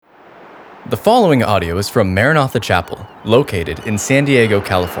The following audio is from Maranatha Chapel, located in San Diego,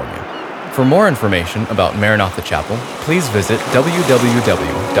 California. For more information about Maranatha Chapel, please visit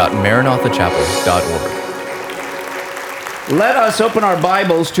www.maranathachapel.org. Let us open our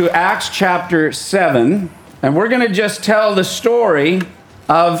Bibles to Acts chapter 7, and we're going to just tell the story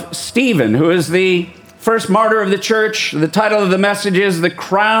of Stephen, who is the first martyr of the church. The title of the message is The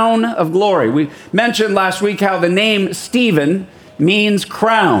Crown of Glory. We mentioned last week how the name Stephen means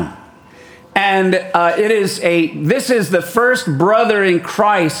crown. And this is the first brother in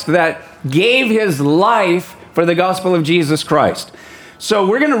Christ that gave his life for the gospel of Jesus Christ. So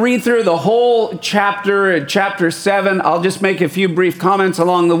we're going to read through the whole chapter 7. I'll just make a few brief comments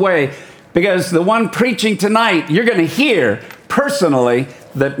along the way, because the one preaching tonight, you're going to hear personally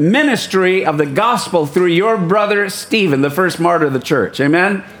the ministry of the gospel through your brother Stephen, the first martyr of the church.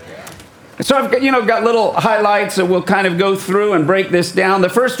 Amen? So I've got little highlights that we'll kind of go through and break this down. The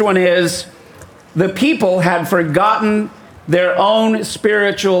first one is, the people had forgotten their own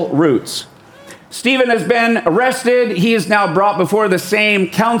spiritual roots. Stephen has been arrested. He is now brought before the same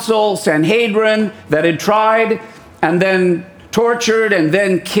council, Sanhedrin, that had tried and then tortured and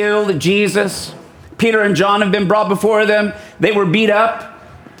then killed Jesus. Peter and John have been brought before them. They were beat up,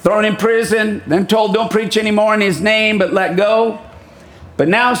 thrown in prison, then told, don't preach anymore in his name, but let go. But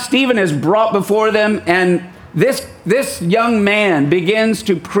now Stephen is brought before them, and this young man begins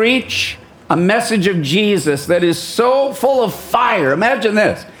to preach a message of Jesus that is so full of fire. Imagine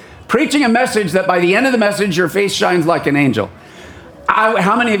this, preaching a message that by the end of the message, your face shines like an angel.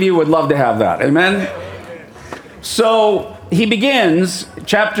 How many of you would love to have that? Amen? So he begins,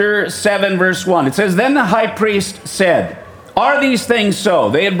 chapter 7, verse 1. It says, then the high priest said, are these things so?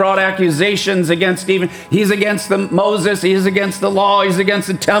 They had brought accusations against Stephen. He's against Moses. He's against the law. He's against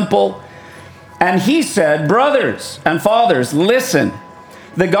the temple. And he said, brothers and fathers, listen.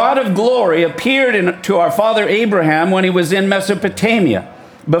 The God of glory appeared to our father Abraham when he was in Mesopotamia,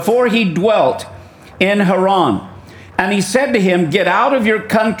 before he dwelt in Haran. And he said to him, get out of your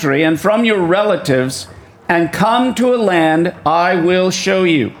country and from your relatives and come to a land I will show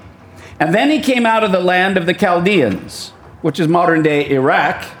you. And then he came out of the land of the Chaldeans, which is modern day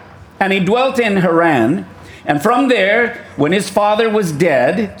Iraq, and he dwelt in Haran. And from there, when his father was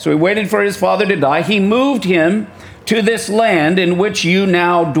dead, so he waited for his father to die, he moved him to this land in which you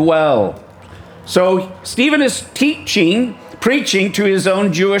now dwell. So Stephen is preaching to his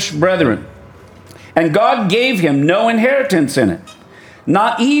own Jewish brethren. And God gave him no inheritance in it,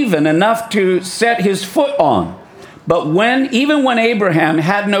 not even enough to set his foot on. But even when Abraham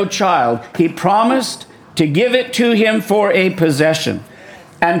had no child, he promised to give it to him for a possession,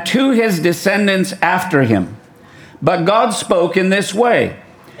 and to his descendants after him. But God spoke in this way,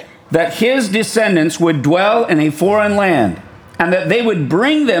 that his descendants would dwell in a foreign land, and that they would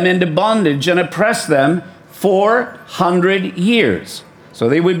bring them into bondage and oppress them 400 years. So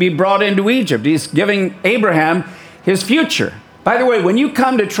they would be brought into Egypt. He's giving Abraham his future. By the way, when you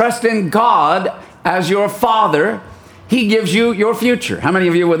come to trust in God as your father, he gives you your future. How many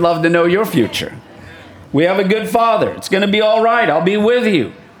of you would love to know your future? We have a good father. It's going to be all right. I'll be with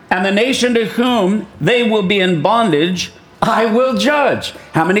you. And the nation to whom they will be in bondage, I will judge.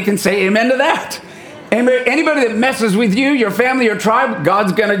 How many can say amen to that? Anybody that messes with you, your family, your tribe,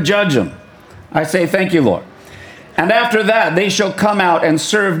 God's going to judge them. I say, thank you, Lord. And after that, they shall come out and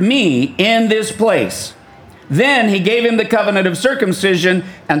serve me in this place. Then he gave him the covenant of circumcision.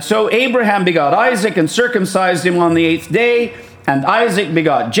 And so Abraham begot Isaac and circumcised him on the 8th day. And Isaac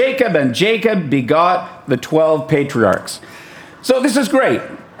begot Jacob, and Jacob begot the 12 patriarchs. So this is great.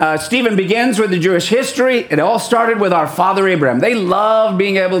 Stephen begins with the Jewish history. It all started with our father Abraham. They love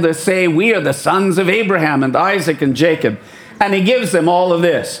being able to say, we are the sons of Abraham and Isaac and Jacob. And he gives them all of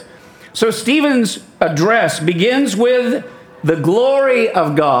this. So Stephen's address begins with the glory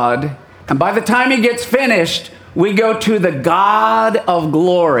of God. And by the time he gets finished, we go to the God of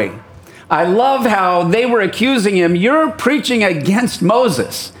glory. I love how they were accusing him, you're preaching against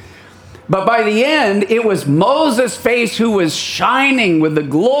Moses. But by the end, it was Moses' face who was shining with the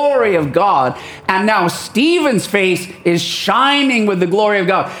glory of God. And now Stephen's face is shining with the glory of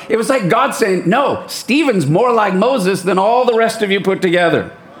God. It was like God saying, no, Stephen's more like Moses than all the rest of you put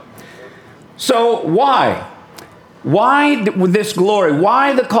together. So why? Why this glory?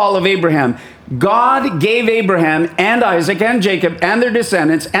 Why the call of Abraham? God gave Abraham and Isaac and Jacob and their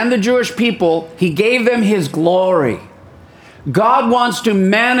descendants and the Jewish people, he gave them his glory. God wants to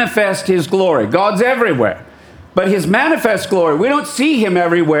manifest his glory. God's everywhere. But his manifest glory, we don't see him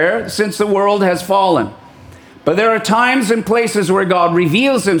everywhere since the world has fallen. But there are times and places where God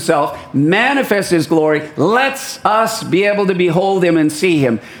reveals himself, manifests his glory, lets us be able to behold him and see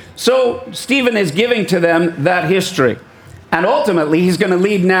him. So Stephen is giving to them that history. And ultimately, he's going to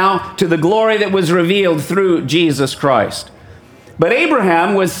lead now to the glory that was revealed through Jesus Christ. But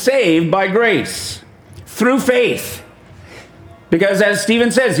Abraham was saved by grace, through faith. Because as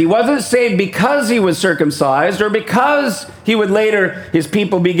Stephen says, he wasn't saved because he was circumcised or because he would later, his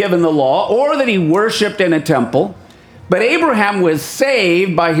people, be given the law, or that he worshiped in a temple. But Abraham was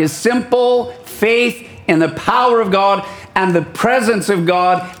saved by his simple faith in the power of God and the presence of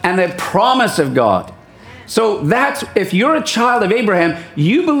God and the promise of God. So that's, if you're a child of Abraham,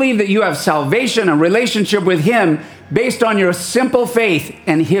 you believe that you have salvation and relationship with him based on your simple faith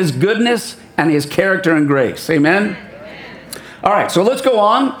in his goodness and his character and grace. Amen? All right, so let's go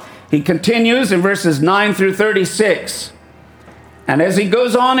on. He continues in verses 9 through 36. And as he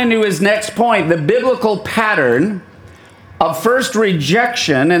goes on into his next point, the biblical pattern of first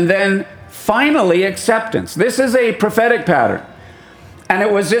rejection and then finally acceptance. This is a prophetic pattern. And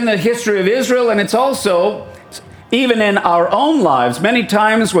it was in the history of Israel, and it's also even in our own lives. Many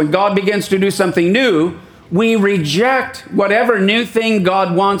times when God begins to do something new, we reject whatever new thing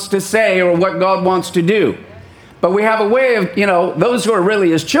God wants to say or what God wants to do. But we have a way of, those who are really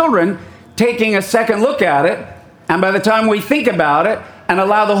his children, taking a second look at it. And by the time we think about it and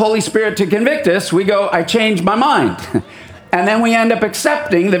allow the Holy Spirit to convict us, we go, I changed my mind. And then we end up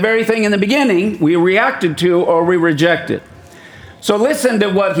accepting the very thing in the beginning we reacted to or we rejected. So listen to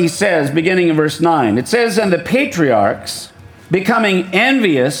what he says, beginning in verse 9. It says, and the patriarchs, becoming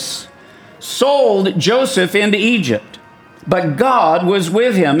envious, sold Joseph into Egypt. But God was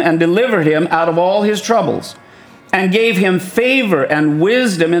with him and delivered him out of all his troubles, and gave him favor and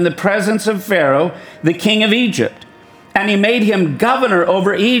wisdom in the presence of Pharaoh, the king of Egypt. And he made him governor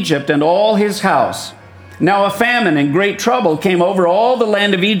over Egypt and all his house. Now a famine and great trouble came over all the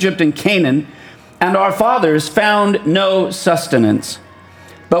land of Egypt and Canaan, and our fathers found no sustenance.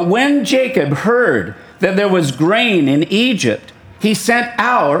 But when Jacob heard that there was grain in Egypt, he sent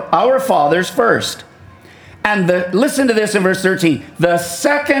our fathers first. And listen to this in verse 13. The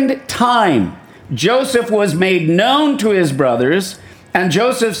second time Joseph was made known to his brothers, and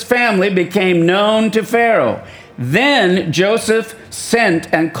Joseph's family became known to Pharaoh. Then Joseph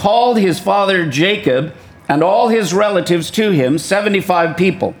sent and called his father Jacob and all his relatives to him, 75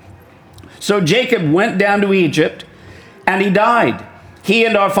 people. So Jacob went down to Egypt, and he died, he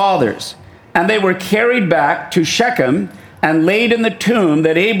and our fathers. And they were carried back to Shechem and laid in the tomb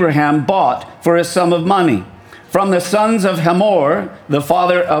that Abraham bought for a sum of money from the sons of Hamor, the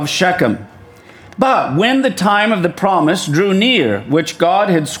father of Shechem. But when the time of the promise drew near, which God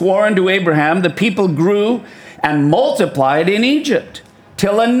had sworn to Abraham, the people grew and multiplied in Egypt,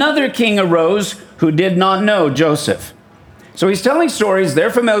 till another king arose who did not know Joseph. So he's telling stories they're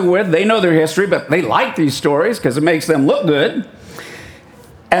familiar with. They know their history, but they like these stories because it makes them look good.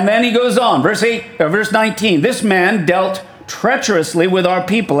 And then he goes on, verse 19. This man dealt treacherously with our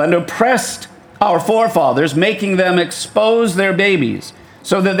people and oppressed our forefathers, making them expose their babies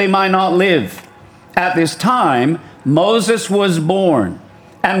so that they might not live. At this time, Moses was born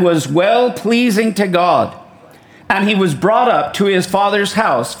and was well-pleasing to God, and he was brought up to his father's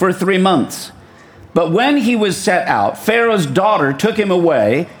house for 3 months. But when he was set out, Pharaoh's daughter took him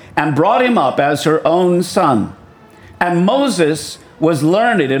away and brought him up as her own son. And Moses was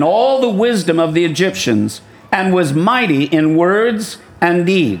learned in all the wisdom of the Egyptians and was mighty in words and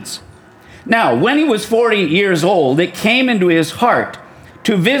deeds. Now, when he was 40 years old, it came into his heart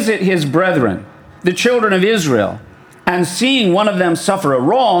to visit his brethren, the children of Israel, and seeing one of them suffer a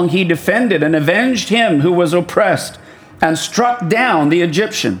wrong, he defended and avenged him who was oppressed and struck down the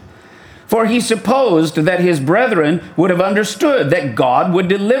Egyptian. For he supposed that his brethren would have understood that God would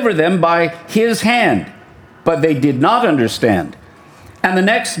deliver them by his hand, but they did not understand. And the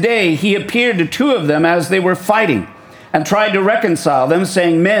next day he appeared to 2 of them as they were fighting and tried to reconcile them,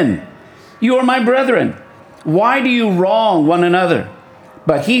 saying, Men, you are my brethren. Why do you wrong one another?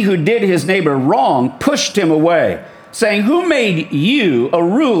 But he who did his neighbor wrong pushed him away, saying, Who made you a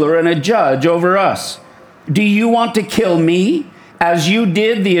ruler and a judge over us? Do you want to kill me, as you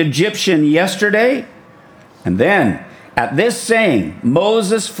did the Egyptian yesterday? And then, at this saying,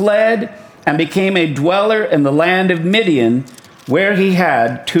 Moses fled and became a dweller in the land of Midian, where he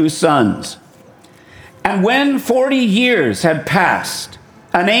had 2 sons. And when 40 years had passed,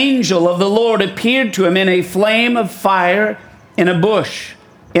 an angel of the Lord appeared to him in a flame of fire in a bush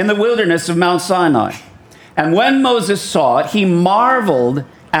in the wilderness of Mount Sinai. And when Moses saw it, he marveled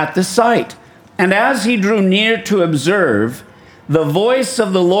at the sight. And as he drew near to observe, the voice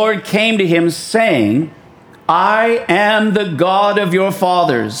of the Lord came to him, saying, I am the God of your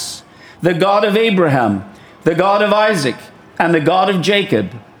fathers, the God of Abraham, the God of Isaac, and the God of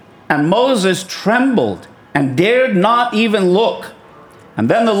Jacob. And Moses trembled and dared not even look. And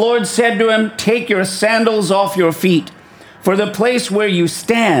then the Lord said to him, take your sandals off your feet, for the place where you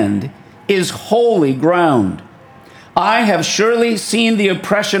stand is holy ground. I have surely seen the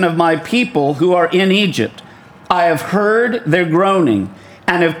oppression of my people who are in Egypt. I have heard their groaning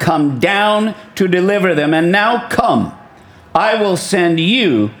and have come down to deliver them. And now come, I will send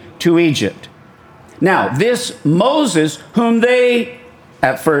you to Egypt. Now, this Moses, whom they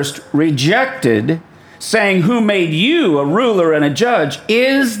at first rejected, saying, who made you a ruler and a judge,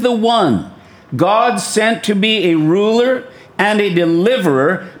 is the one God sent to be a ruler and a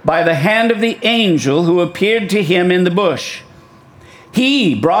deliverer by the hand of the angel who appeared to him in the bush.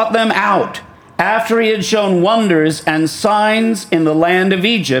 He brought them out after he had shown wonders and signs in the land of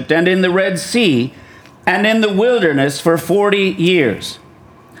Egypt and in the Red Sea and in the wilderness for 40 years.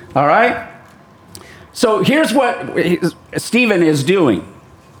 All right? So here's what Stephen is doing.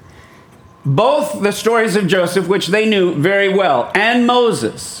 Both the stories of Joseph, which they knew very well, and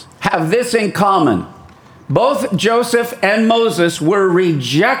Moses have this in common. Both Joseph and Moses were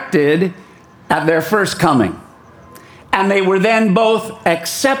rejected at their first coming, and they were then both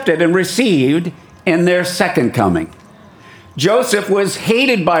accepted and received in their second coming. Joseph was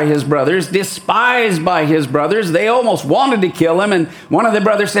hated by his brothers, despised by his brothers. They almost wanted to kill him, and one of the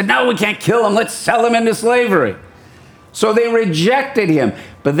brothers said, no, we can't kill him. Let's sell him into slavery. So they rejected him.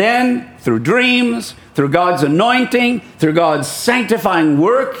 But then, through dreams, through God's anointing, through God's sanctifying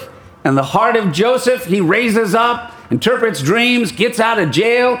work, in the heart of Joseph, he raises up, interprets dreams, gets out of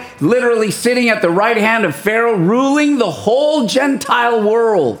jail, literally sitting at the right hand of Pharaoh, ruling the whole Gentile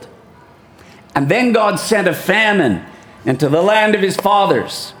world. And then God sent a famine into the land of his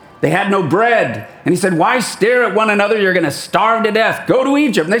fathers. They had no bread. And he said, why stare at one another? You're going to starve to death. Go to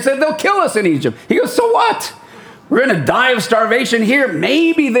Egypt. And they said, they'll kill us in Egypt. He goes, so what? We're going to die of starvation here.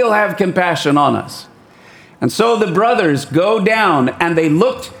 Maybe they'll have compassion on us. And so the brothers go down and they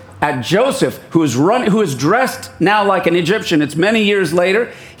looked at Joseph, who is dressed now like an Egyptian. It's many years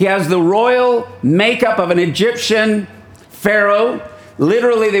later. He has the royal makeup of an Egyptian pharaoh.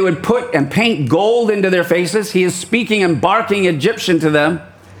 Literally, they would put and paint gold into their faces. He is speaking and barking Egyptian to them.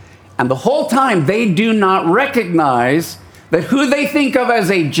 And the whole time, they do not recognize that who they think of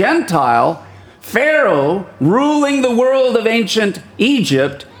as a Gentile, Pharaoh, ruling the world of ancient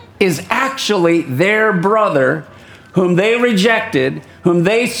Egypt, is actually their brother, whom they rejected, whom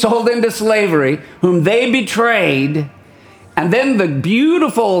they sold into slavery, whom they betrayed. And then the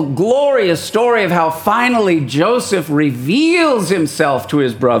beautiful, glorious story of how finally Joseph reveals himself to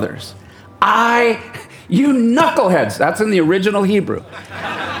his brothers. You knuckleheads, that's in the original Hebrew.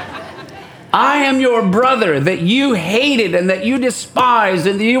 I am your brother that you hated and that you despised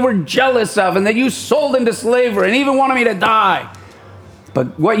and that you were jealous of and that you sold into slavery and even wanted me to die.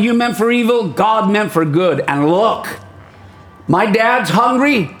 But what you meant for evil, God meant for good. And look, my dad's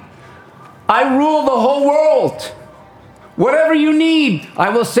hungry. I rule the whole world. Whatever you need, I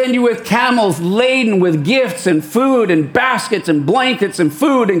will send you with camels laden with gifts and food and baskets and blankets and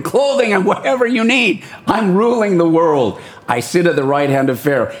food and clothing and whatever you need. I'm ruling the world. I sit at the right hand of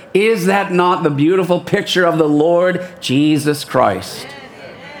Pharaoh. Is that not the beautiful picture of the Lord Jesus Christ,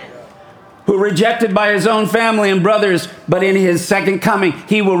 who rejected by his own family and brothers, but in his second coming,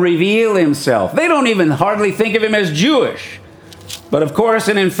 he will reveal himself. They don't even hardly think of him as Jewish. But of course,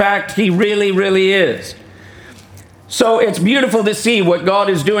 and in fact, he really, really is. So it's beautiful to see what God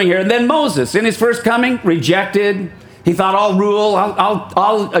is doing here. And then Moses, in his first coming, rejected. He thought, I'll rule,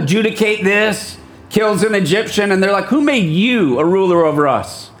 I'll adjudicate this. Kills an Egyptian, and they're like, who made you a ruler over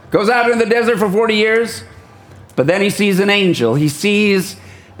us? Goes out in the desert for 40 years. But then he sees an angel. He sees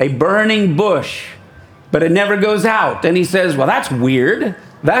a burning bush, but it never goes out. And he says, well, that's weird.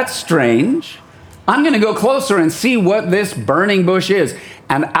 That's strange. I'm going to go closer and see what this burning bush is.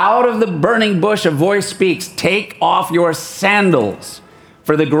 And out of the burning bush, a voice speaks, take off your sandals,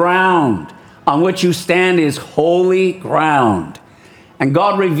 for the ground on which you stand is holy ground. And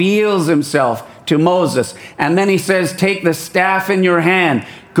God reveals himself to Moses. And then he says, take the staff in your hand,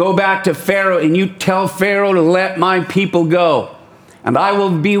 go back to Pharaoh, and you tell Pharaoh to let my people go. And I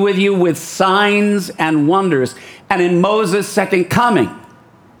will be with you with signs and wonders. And in Moses' second coming,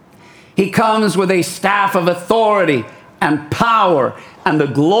 he comes with a staff of authority and power and the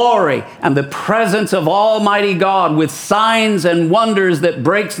glory and the presence of Almighty God, with signs and wonders that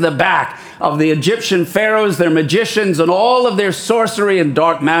breaks the back of the Egyptian pharaohs, their magicians, and all of their sorcery and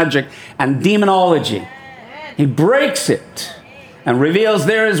dark magic and demonology. He breaks it and reveals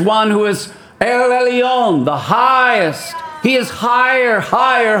there is one who is El Elyon, the highest. He is higher,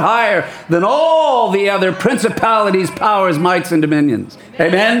 higher, higher than all the other principalities, powers, mights, and dominions.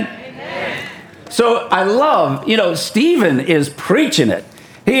 Amen? Amen. So I love, Stephen is preaching it.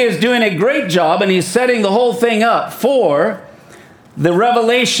 He is doing a great job, and he's setting the whole thing up for the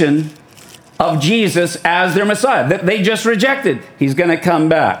revelation of Jesus as their Messiah that they just rejected. He's going to come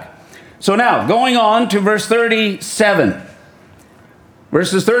back. So now, going on to verse 37.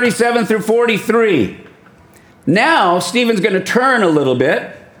 Verses 37 through 43. Now, Stephen's going to turn a little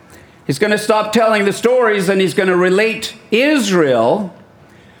bit. He's going to stop telling the stories, and he's going to relate Israel,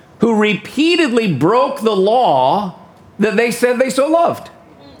 who repeatedly broke the law that they said they so loved.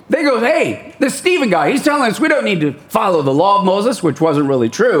 They go, hey, this Stephen guy, he's telling us we don't need to follow the law of Moses, which wasn't really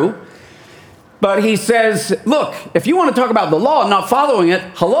true. But he says, look, if you want to talk about the law and not following it,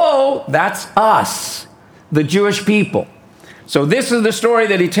 hello, that's us, the Jewish people. So this is the story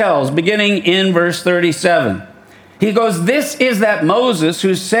that he tells, beginning in verse 37. He goes, this is that Moses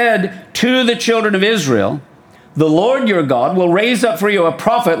who said to the children of Israel, the Lord your God will raise up for you a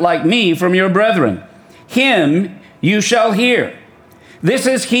prophet like me from your brethren. Him you shall hear. This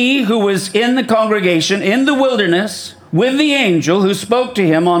is he who was in the congregation in the wilderness with the angel who spoke to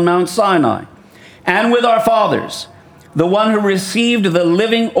him on Mount Sinai, and with our fathers, the one who received the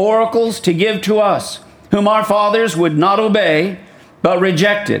living oracles to give to us, whom our fathers would not obey, but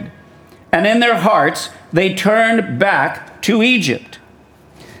rejected. And in their hearts they turned back to Egypt,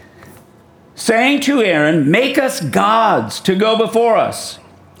 saying to Aaron, make us gods to go before us.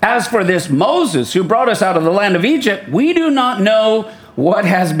 As for this Moses who brought us out of the land of Egypt, we do not know what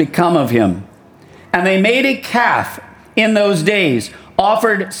has become of him. And they made a calf in those days,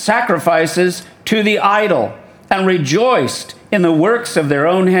 offered sacrifices to the idol, and rejoiced in the works of their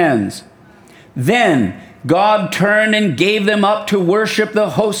own hands. Then God turned and gave them up to worship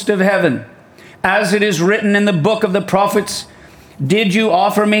the host of heaven. As it is written in the book of the prophets, did you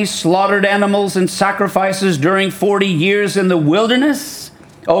offer me slaughtered animals and sacrifices during 40 years in the wilderness,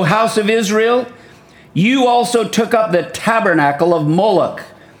 O house of Israel? You also took up the tabernacle of Moloch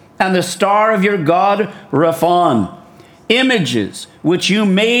and the star of your god Rephan, images which you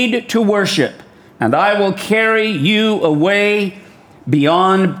made to worship, and I will carry you away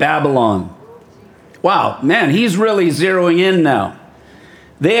beyond Babylon. Wow, man, he's really zeroing in now.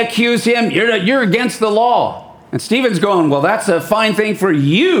 They accuse him, you're against the law. And Stephen's going, well, that's a fine thing for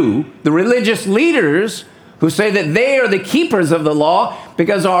you, the religious leaders who say that they are the keepers of the law,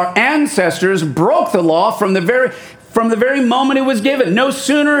 because our ancestors broke the law from the very moment it was given. No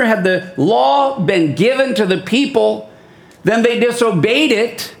sooner had the law been given to the people than they disobeyed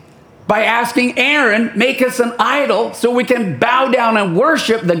it by asking Aaron, make us an idol so we can bow down and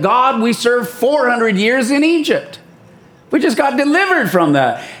worship the God we served 400 years in Egypt. We just got delivered from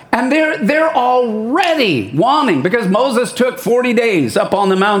that. And they're already wanting, because Moses took 40 days up on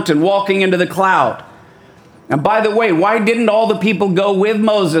the mountain walking into the cloud. And by the way, why didn't all the people go with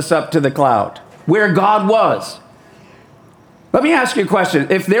Moses up to the cloud where God was? Let me ask you a question.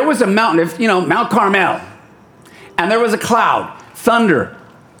 If there was a mountain, Mount Carmel, and there was a cloud, thunder,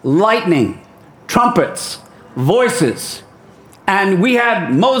 lightning, trumpets, voices, and we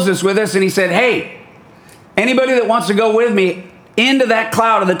had Moses with us, and he said, hey, anybody that wants to go with me into that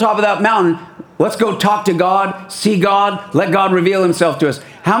cloud at the top of that mountain, let's go talk to God, see God, let God reveal himself to us.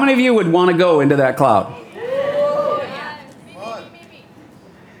 How many of you would want to go into that cloud?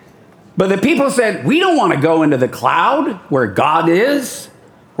 But the people said, we don't want to go into the cloud where God is.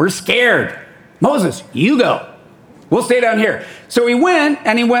 We're scared. Moses, you go. We'll stay down here. So he went,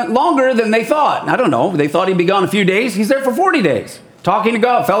 and he went longer than they thought. I don't know. They thought he'd be gone a few days. He's there for 40 days, talking to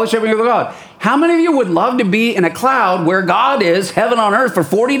God, fellowshipping with God. How many of you would love to be in a cloud where God is, heaven on earth, for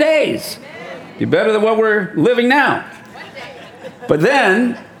 40 days? Be better than what we're living now. But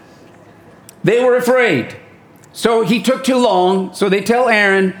then they were afraid. So he took too long. So they tell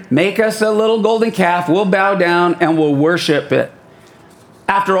Aaron, make us a little golden calf. We'll bow down and we'll worship it.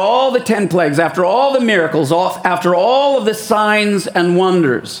 After all the 10 plagues, after all the miracles, after all of the signs and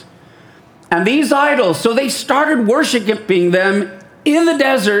wonders. And these idols, so they started worshiping them in the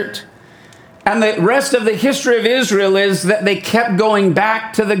desert. And the rest of the history of Israel is that they kept going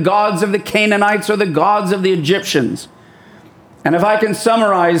back to the gods of the Canaanites or the gods of the Egyptians. And if I can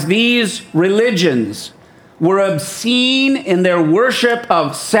summarize, these religions were obscene in their worship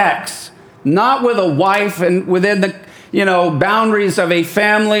of sex, not with a wife and within the boundaries of a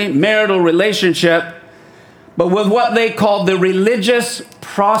family marital relationship, but with what they called the religious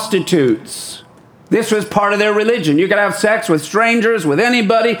prostitutes. This was part of their religion. You could have sex with strangers, with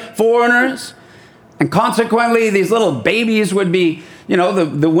anybody, foreigners, and consequently these little babies would be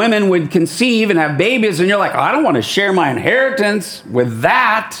the women would conceive and have babies, and you're like, I don't want to share my inheritance with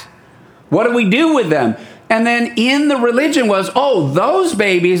that. What do we do with them? And then in the religion was, those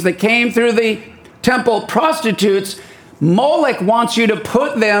babies that came through the temple prostitutes, Molech wants you to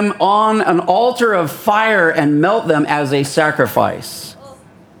put them on an altar of fire and melt them as a sacrifice.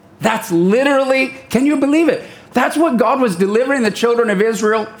 That's literally, can you believe it? That's what God was delivering the children of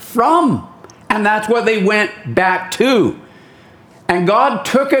Israel from. And that's what they went back to. And God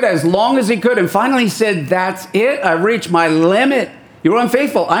took it as long as he could. And finally he said, that's it. I've reached my limit. You're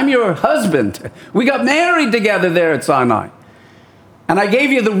unfaithful. I'm your husband. We got married together there at Sinai. And I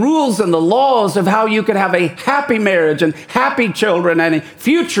gave you the rules and the laws of how you could have a happy marriage and happy children and a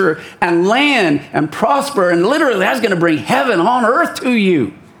future and land and prosper. And literally that's going to bring heaven on earth to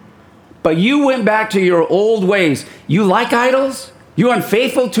you. But you went back to your old ways. You like idols? You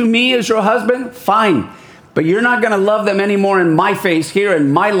unfaithful to me as your husband? Fine. But you're not going to love them anymore in my face here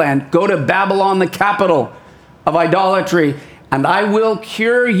in my land. Go to Babylon, the capital of idolatry, and I will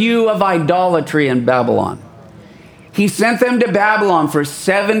cure you of idolatry in Babylon. He sent them to Babylon for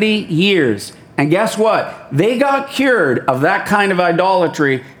 70 years. And guess what? They got cured of that kind of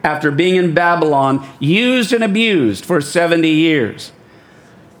idolatry after being in Babylon, used and abused for 70 years.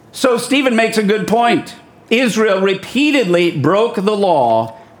 So Stephen makes a good point. Israel repeatedly broke the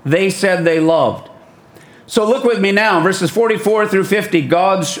law they said they loved. So look with me now, verses 44 through 50,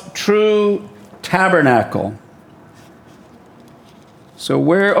 God's true tabernacle.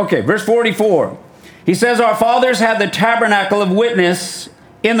 Verse 44. He says, our fathers had the tabernacle of witness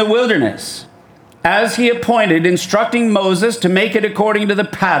in the wilderness, as he appointed, instructing Moses to make it according to the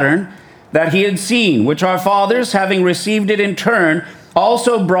pattern that he had seen, which our fathers, having received it in turn,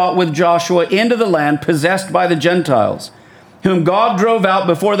 also brought with Joshua into the land possessed by the Gentiles, whom God drove out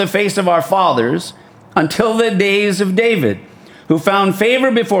before the face of our fathers until the days of David, who found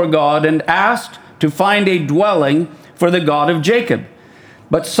favor before God and asked to find a dwelling for the God of Jacob.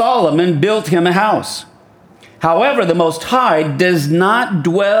 But Solomon built him a house. However, the Most High does not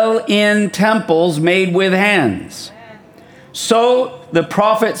dwell in temples made with hands. So the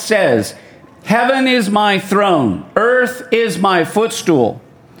prophet says, heaven is my throne, earth is my footstool.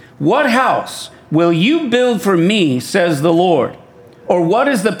 What house will you build for me, says the Lord? Or what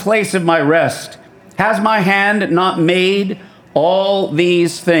is the place of my rest? Has my hand not made all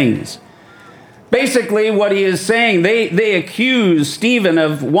these things? Basically, what he is saying, they accuse Stephen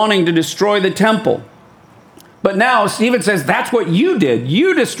of wanting to destroy the temple. But now Stephen says, that's what you did.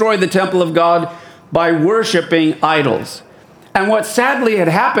 You destroyed the temple of God by worshiping idols. And what sadly had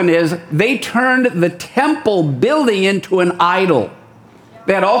happened is they turned the temple building into an idol.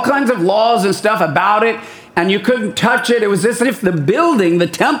 They had all kinds of laws and stuff about it, and you couldn't touch it. It was as if the building, the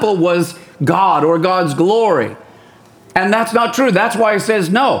temple, was God or God's glory. And that's not true. That's why he says,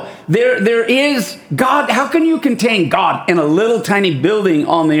 no, there is God. How can you contain God in a little tiny building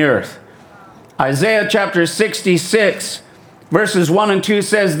on the earth? Isaiah chapter 66, verses 1 and 2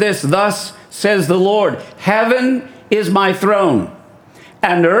 says this, thus says the Lord, heaven is my throne,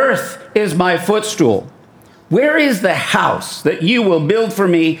 and earth is my footstool. Where is the house that you will build for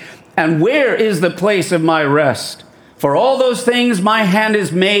me, and where is the place of my rest? For all those things my hand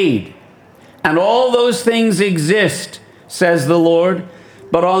has made, and all those things exist, says the Lord.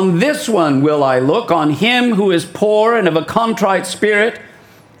 But on this one will I look, on him who is poor and of a contrite spirit,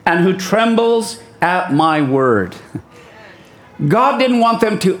 and who trembles at my word. God didn't want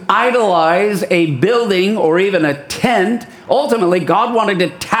them to idolize a building or even a tent. Ultimately, God wanted to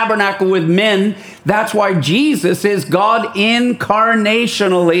tabernacle with men. That's why Jesus is God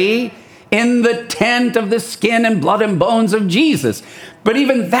incarnationally in the tent of the skin and blood and bones of Jesus. But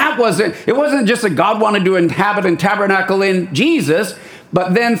even that it wasn't just that God wanted to inhabit and tabernacle in Jesus,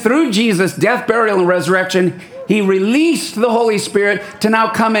 but then through Jesus' death, burial, and resurrection, he released the Holy Spirit to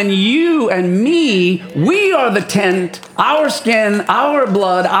now come in you and me. We are the tent, our skin, our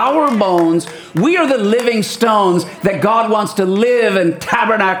blood, our bones. We are the living stones that God wants to live and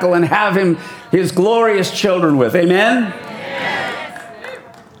tabernacle and have his glorious children with. Amen? Yes.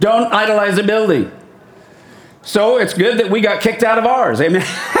 Don't idolize a building. So it's good that we got kicked out of ours. Amen?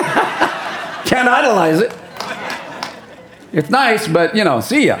 Can't idolize it. It's nice, but,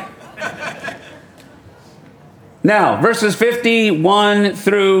 see ya. Now, verses 51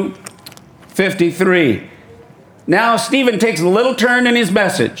 through 53. Now, Stephen takes a little turn in his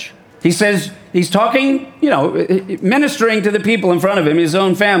message. He says, he's talking, ministering to the people in front of him, his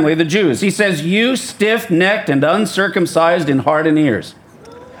own family, the Jews. He says, you stiff-necked and uncircumcised in heart and ears.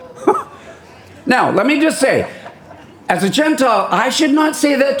 Now, let me just say, as a Gentile, I should not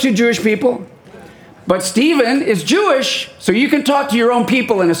say that to Jewish people. But Stephen is Jewish, so you can talk to your own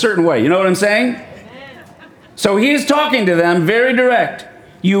people in a certain way. You know what I'm saying? So he is talking to them very direct.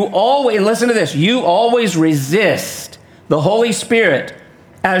 You always, listen to this, you always resist the Holy Spirit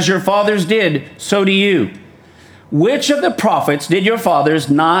as your fathers did, so do you. Which of the prophets did your fathers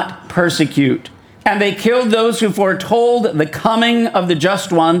not persecute? And they killed those who foretold the coming of the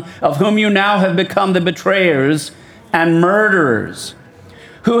just one, of whom you now have become the betrayers and murderers,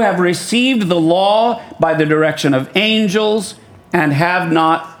 who have received the law by the direction of angels and have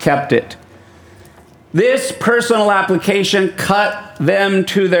not kept it. This personal application cut them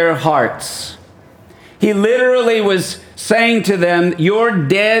to their hearts. He literally was saying to them, your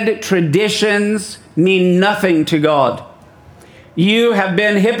dead traditions mean nothing to God. You have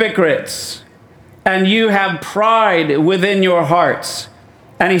been hypocrites, and you have pride within your hearts.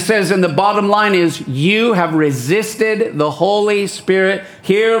 And he says, and the bottom line is, you have resisted the Holy Spirit.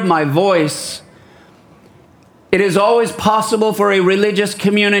 Hear my voice. It is always possible for a religious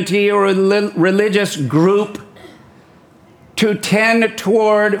community or a religious group to tend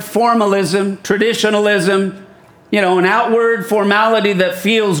toward formalism, traditionalism, an outward formality that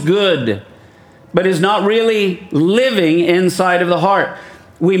feels good, but is not really living inside of the heart.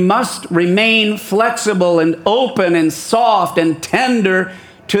 We must remain flexible and open and soft and tender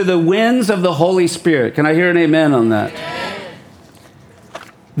to the winds of the Holy Spirit. Can I hear an amen on that?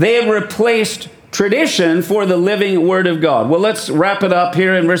 They have replaced tradition for the living Word of God. Well, let's wrap it up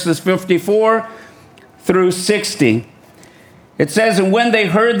here in verses 54 through 60. It says, and when they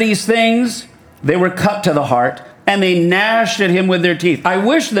heard these things, they were cut to the heart, and they gnashed at him with their teeth. I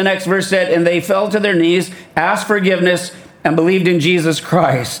wish the next verse said, and they fell to their knees, asked forgiveness, and believed in Jesus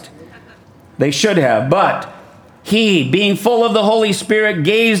Christ. They should have. But he, being full of the Holy Spirit,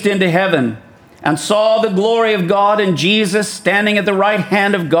 gazed into heaven and saw the glory of God and Jesus standing at the right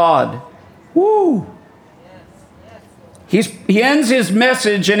hand of God. Woo! He ends his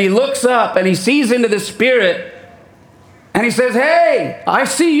message and he looks up and he sees into the Spirit and he says, hey, I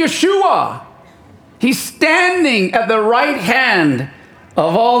see Yeshua. He's standing at the right hand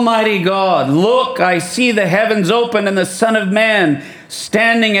of Almighty God. Look, I see the heavens open and the Son of Man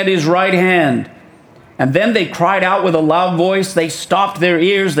standing at his right hand. And then they cried out with a loud voice. They stopped their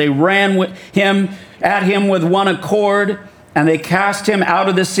ears. They ran at him with one accord. And they cast him out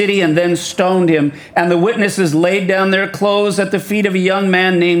of the city and then stoned him. And the witnesses laid down their clothes at the feet of a young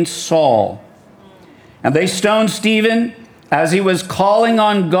man named Saul. And they stoned Stephen as he was calling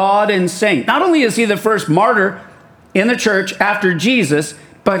on God and saying, not only is he the first martyr in the church after Jesus,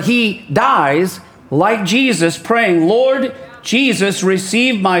 but he dies like Jesus, praying, Lord Jesus,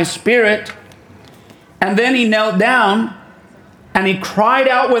 receive my spirit. And then he knelt down and he cried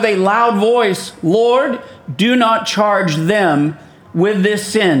out with a loud voice, Lord, do not charge them with this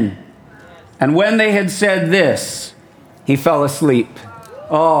sin. And when they had said this, he fell asleep.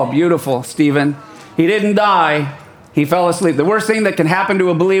 Oh, beautiful, Stephen. He didn't die. He fell asleep. The worst thing that can happen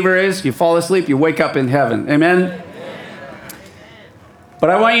to a believer is you fall asleep, you wake up in heaven. Amen? But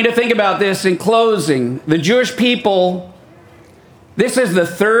I want you to think about this in closing. The Jewish people, this is the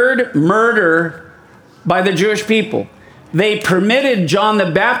third murder by the Jewish people. They permitted John the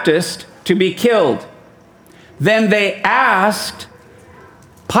Baptist to be killed. Then they asked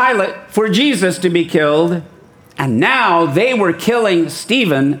Pilate for Jesus to be killed, and now they were killing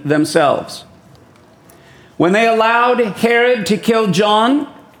Stephen themselves. When they allowed Herod to kill John,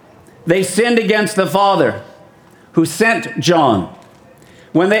 they sinned against the Father who sent John.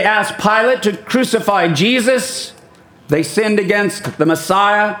 When they asked Pilate to crucify Jesus, they sinned against the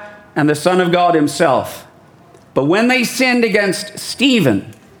Messiah and the Son of God himself. But when they sinned against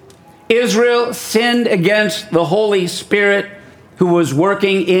Stephen, Israel sinned against the Holy Spirit who was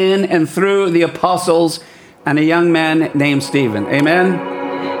working in and through the apostles and a young man named Stephen. Amen?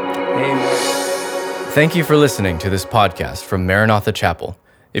 Amen. Thank you for listening to this podcast from Maranatha Chapel.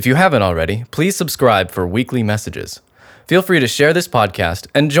 If you haven't already, please subscribe for weekly messages. Feel free to share this podcast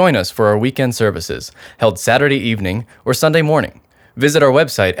and join us for our weekend services, held Saturday evening or Sunday morning. Visit our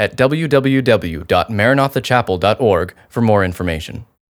website at www.maranathachapel.org for more information.